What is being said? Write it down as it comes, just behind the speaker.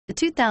The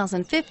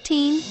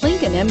 2015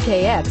 Lincoln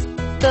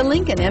MKX. The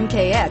Lincoln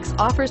MKX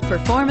offers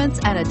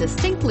performance and a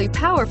distinctly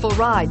powerful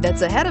ride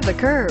that's ahead of the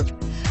curve.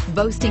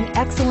 Boasting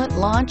excellent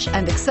launch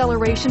and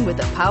acceleration with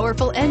a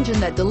powerful engine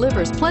that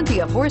delivers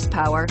plenty of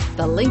horsepower,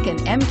 the Lincoln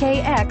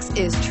MKX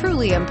is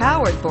truly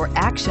empowered for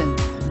action.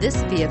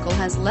 This vehicle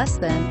has less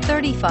than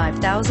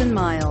 35,000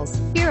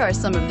 miles. Here are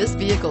some of this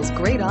vehicle's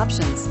great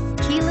options: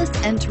 keyless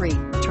entry,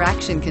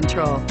 traction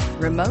control,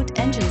 remote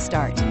engine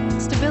start,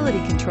 stability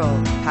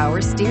control,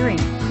 power steering,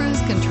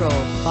 cruise control,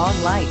 fog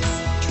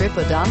lights, trip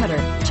odometer,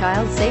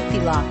 child safety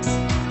locks,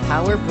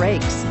 power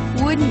brakes.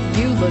 Wouldn't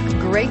you look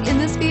great in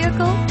this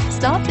vehicle?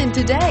 Stop in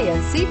today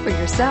and see for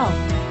yourself.